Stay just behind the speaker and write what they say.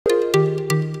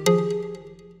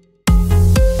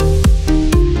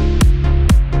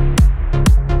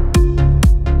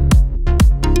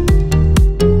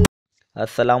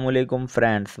अस्सलामुअलैकुम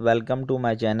friends, welcome to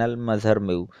my channel Mazhar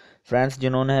में। Friends,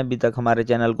 जिन्होंने अभी तक हमारे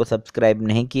चैनल को सब्सक्राइब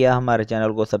नहीं किया, हमारे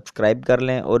चैनल को सब्सक्राइब कर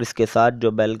लें और इसके साथ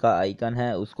जो बेल का आइकन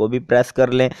है उसको भी प्रेस कर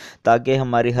लें ताकि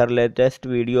हमारी हर लेटेस्ट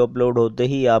वीडियो अपलोड होते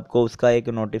ही आपको उसका एक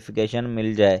नोटिफिकेशन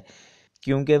मिल जाए।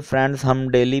 क्योंकि फ्रेंड्स हम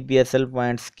डेली PSL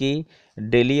पॉइंट्स की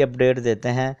डेली अपडेट देते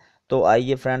हैं। तो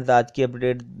आइए फ्रेंड्स, आज की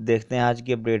अपडेट देखते हैं। आज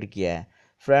की अपडेट क्या है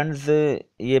फ्रेंड्स?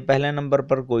 ये पहले नंबर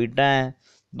पर कोयटा है।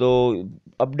 तो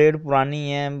अपडेट पुरानी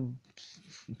है,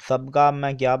 सबका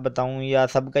मैं क्या बताऊं, या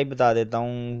सबका ही बता देता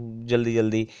हूं जल्दी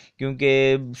जल्दी।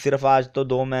 क्योंकि सिर्फ आज तो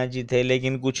 2 मैच ही थे,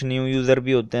 लेकिन कुछ न्यू यूज़र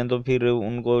भी होते हैं तो फिर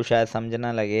उनको शायद समझ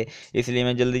ना लगे, इसलिए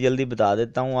मैं जल्दी जल्दी बता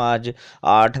देता हूं। आज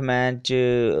 8 मैच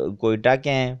कोयटा के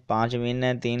हैं, 5 विन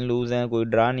हैं, 3 लूज़ हैं, कोई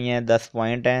ड्रा नहीं है, 10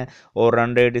 पॉइंट हैं और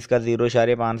रन रेट इसका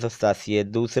 0.587 है।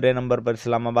 दूसरे नंबर पर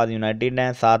इस्लामाबाद यूनाइटेड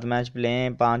हैं, 7 मैच प्ले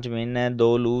हैं, 5 विन हैं,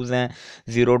 2 लूज़ हैं,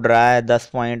 0 ड्रा है, 10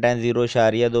 पॉइंट हैं,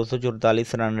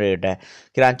 0.244 रन रेट है।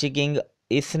 कराची किंग,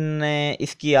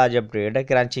 इसकी आज अपडेट है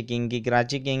कराची किंग की।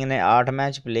 कराची किंग ने 8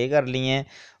 मैच प्ले कर लिए हैं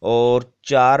और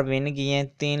 4 विन किए हैं,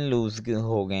 3 लूज़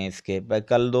हो गए इसके।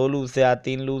 कल 2 लूज़ से आज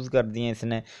 3 लूज़ कर दिए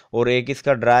इसने और एक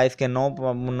इसका ड्रा है। इसके 9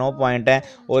 पॉइंट है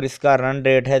और इसका रन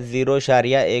रेट है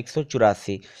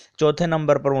 0.184। चौथे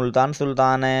नंबर पर मुल्तान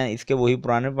सुल्तान है, इसके वही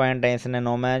पुराने पॉइंट हैं। इसने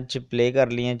 9 मैच प्ले कर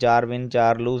लिए हैं, 4 विन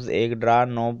 4 लूज़ 1 ड्रा,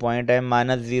 9 पॉइंट है,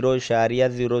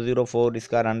 -0.004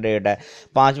 इसका रन रेट है।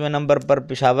 5वें नंबर पर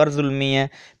पेशावर जुल्मी है।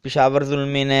 पेशावर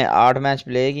जुल्मी ने 8 मैच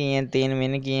प्ले किए हैं, 3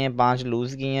 विन किए हैं, 5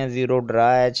 लूज़ किए हैं, 0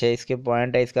 ड्रा है, 6 इसके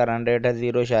पॉइंट है, इसका रन रेट है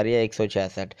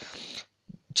 0.166।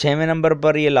 6वें नंबर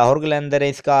पर ये लाहौर कलंदर है।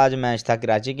 इसका आज मैच था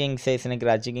कराची किंग से, इसने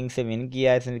कराची किंग से विन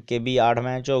किया है। इसके भी 8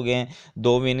 मैच हो गए हैं,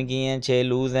 2 विन किए हैं, 6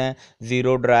 लूज़ हैं,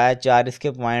 0 ड्रा है, 4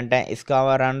 इसके पॉइंट हैं,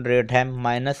 इसका रन रेट है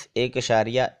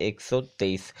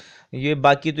 -1.123। ये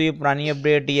बाकी तो ये पुरानी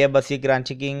अपडेट ही है, बस ये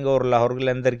कराची किंग और लाहौर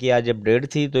कलंदर की आज अपडेट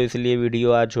थी तो इसलिए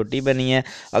वीडियो आज छोटी बनी है।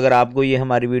 अगर आपको ये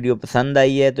हमारी वीडियो पसंद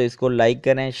आई है तो इसको लाइक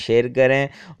करें, शेयर करें,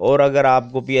 और अगर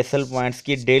आपको PSL पॉइंट्स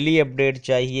की डेली अपडेट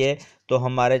चाहिए तो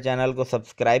हमारे चैनल को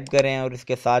सब्सक्राइब करें और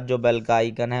इसके साथ जो बेल का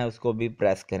आइकन है उसको भी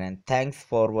प्रेस करें। Thanks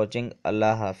for watching.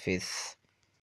 अल्लाह हाफिज़।